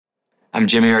I'm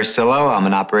James Orsillo. I'm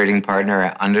an operating partner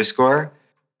at Underscore,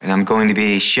 and I'm going to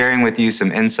be sharing with you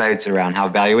some insights around how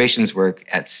valuations work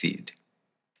at Seed.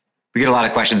 We get a lot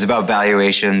of questions about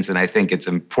valuations, and I think it's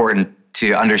important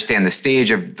to understand the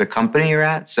stage of the company you're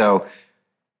at. So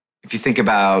if you think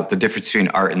about the difference between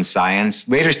art and science,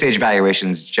 later stage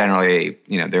valuations generally,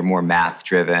 they're more math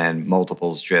driven,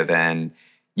 multiples driven.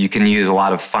 You can use a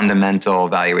lot of fundamental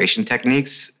valuation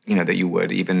techniques, that you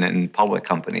would even in public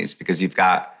companies because you've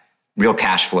got real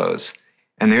cash flows.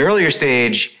 And the earlier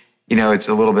stage, it's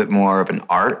a little bit more of an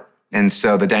art. And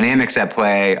so the dynamics at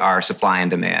play are supply and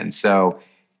demand. So,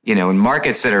 in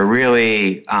markets that are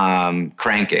really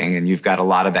cranking and you've got a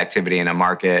lot of activity in a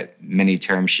market, many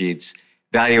term sheets,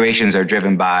 valuations are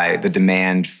driven by the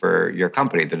demand for your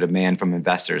company, the demand from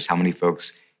investors, how many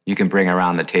folks you can bring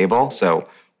around the table. So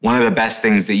one of the best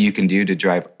things that you can do to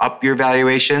drive up your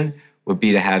valuation would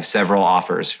be to have several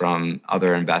offers from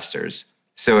other investors.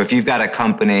 So if you've got a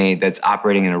company that's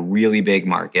operating in a really big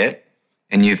market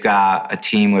and you've got a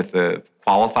team with a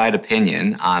qualified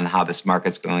opinion on how this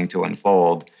market's going to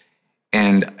unfold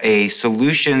and a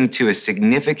solution to a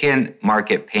significant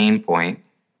market pain point,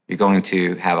 you're going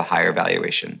to have a higher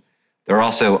valuation. There are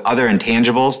also other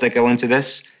intangibles that go into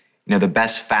this. The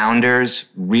best founders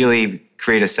really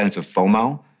create a sense of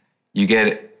FOMO. You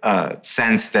get a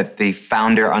sense that the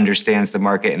founder understands the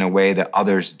market in a way that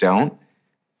others don't,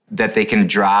 that they can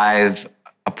drive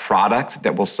a product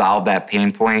that will solve that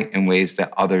pain point in ways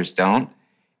that others don't,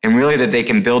 and really that they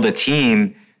can build a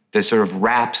team that sort of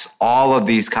wraps all of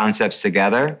these concepts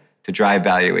together to drive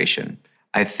valuation.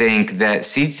 I think that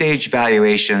seed stage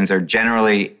valuations are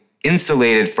generally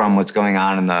insulated from what's going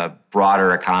on in the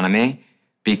broader economy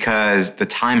because the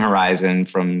time horizon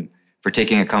for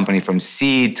taking a company from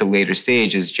seed to later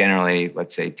stage is generally,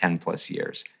 let's say, 10 plus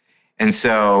years. And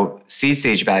so seed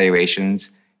stage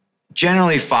valuations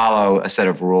generally follow a set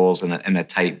of rules in a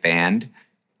tight band.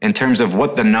 In terms of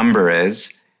what the number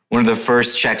is, one of the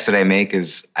first checks that I make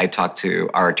is I talk to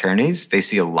our attorneys. They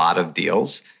see a lot of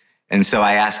deals. And so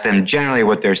I ask them generally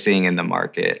what they're seeing in the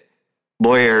market.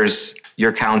 Lawyers,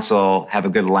 your counsel, have a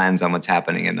good lens on what's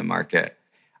happening in the market.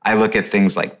 I look at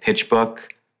things like PitchBook,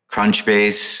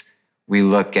 Crunchbase. We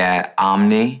look at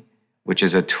Omni, which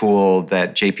is a tool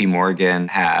that JP Morgan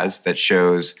has that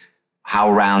shows how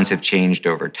rounds have changed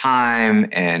over time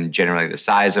and generally the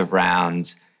size of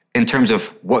rounds. In terms of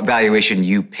what valuation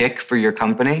you pick for your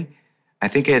company, I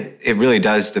think it really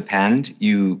does depend.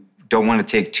 You don't want to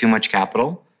take too much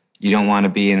capital. You don't want to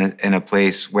be in a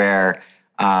place where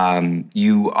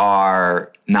you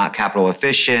are not capital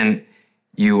efficient.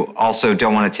 You also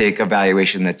don't want to take a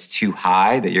valuation that's too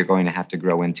high that you're going to have to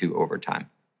grow into over time.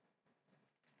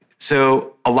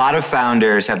 So a lot of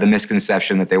founders have the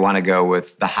misconception that they want to go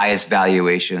with the highest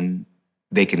valuation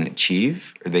they can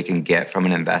achieve or they can get from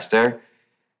an investor.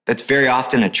 That's very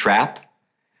often a trap.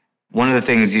 One of the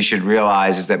things you should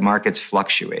realize is that markets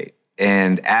fluctuate.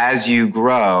 And as you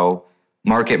grow,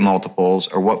 market multiples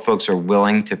or what folks are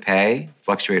willing to pay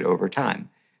fluctuate over time.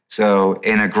 So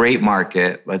in a great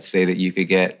market, let's say that you could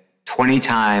get 20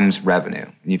 times revenue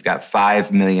and you've got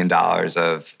 $5 million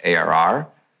of ARR.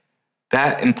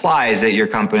 That implies that your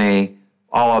company,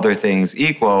 all other things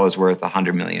equal, is worth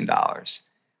 $100 million.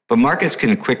 But markets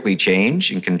can quickly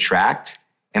change and contract,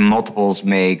 and multiples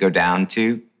may go down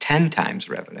to 10 times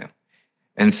revenue.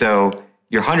 And so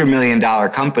your $100 million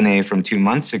company from 2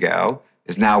 months ago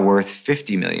is now worth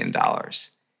 $50 million.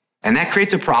 And that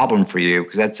creates a problem for you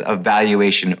because that's a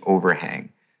valuation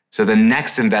overhang. So the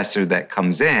next investor that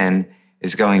comes in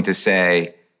is going to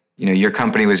say, your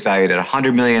company was valued at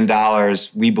 $100 million.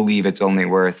 We believe it's only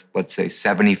worth, let's say,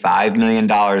 $75 million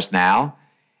now.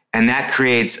 And that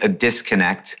creates a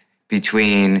disconnect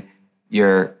between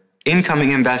your incoming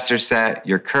investor set,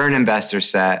 your current investor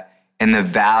set, and the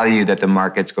value that the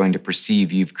market's going to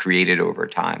perceive you've created over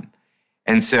time.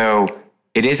 And so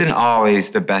it isn't always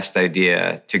the best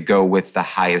idea to go with the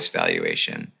highest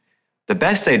valuation. The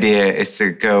best idea is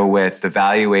to go with the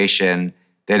valuation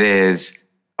that is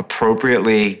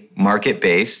appropriately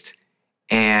market-based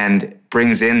and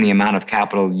brings in the amount of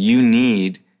capital you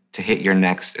need to hit your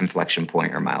next inflection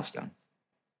point or milestone.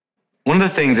 One of the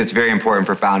things that's very important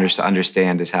for founders to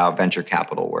understand is how venture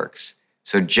capital works.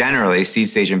 So generally, seed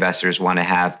stage investors want to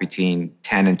have between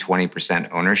 10 and 20%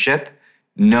 ownership,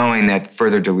 knowing that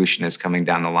further dilution is coming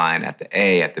down the line at the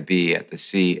A, at the B, at the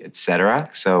C, et cetera.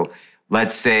 So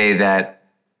let's say that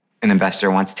an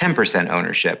investor wants 10%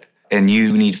 ownership and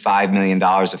you need $5 million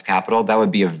of capital. That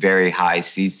would be a very high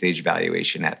seed stage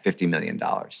valuation at $50 million.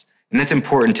 And that's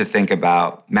important to think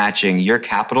about matching your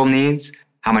capital needs,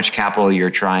 how much capital you're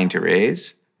trying to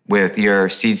raise, with your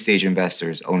seed stage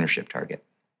investors' ownership target.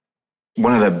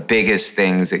 One of the biggest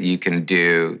things that you can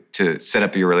do to set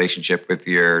up your relationship with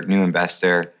your new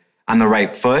investor on the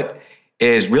right foot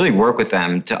is really work with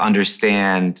them to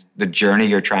understand the journey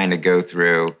you're trying to go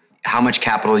through, how much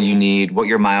capital you need, what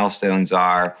your milestones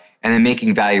are, and then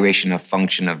making valuation a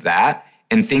function of that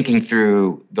and thinking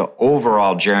through the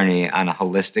overall journey on a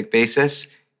holistic basis.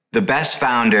 The best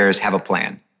founders have a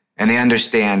plan and they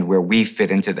understand where we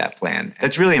fit into that plan.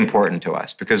 It's really important to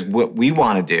us because what we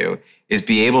want to do is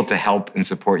be able to help and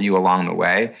support you along the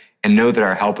way and know that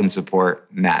our help and support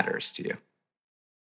matters to you.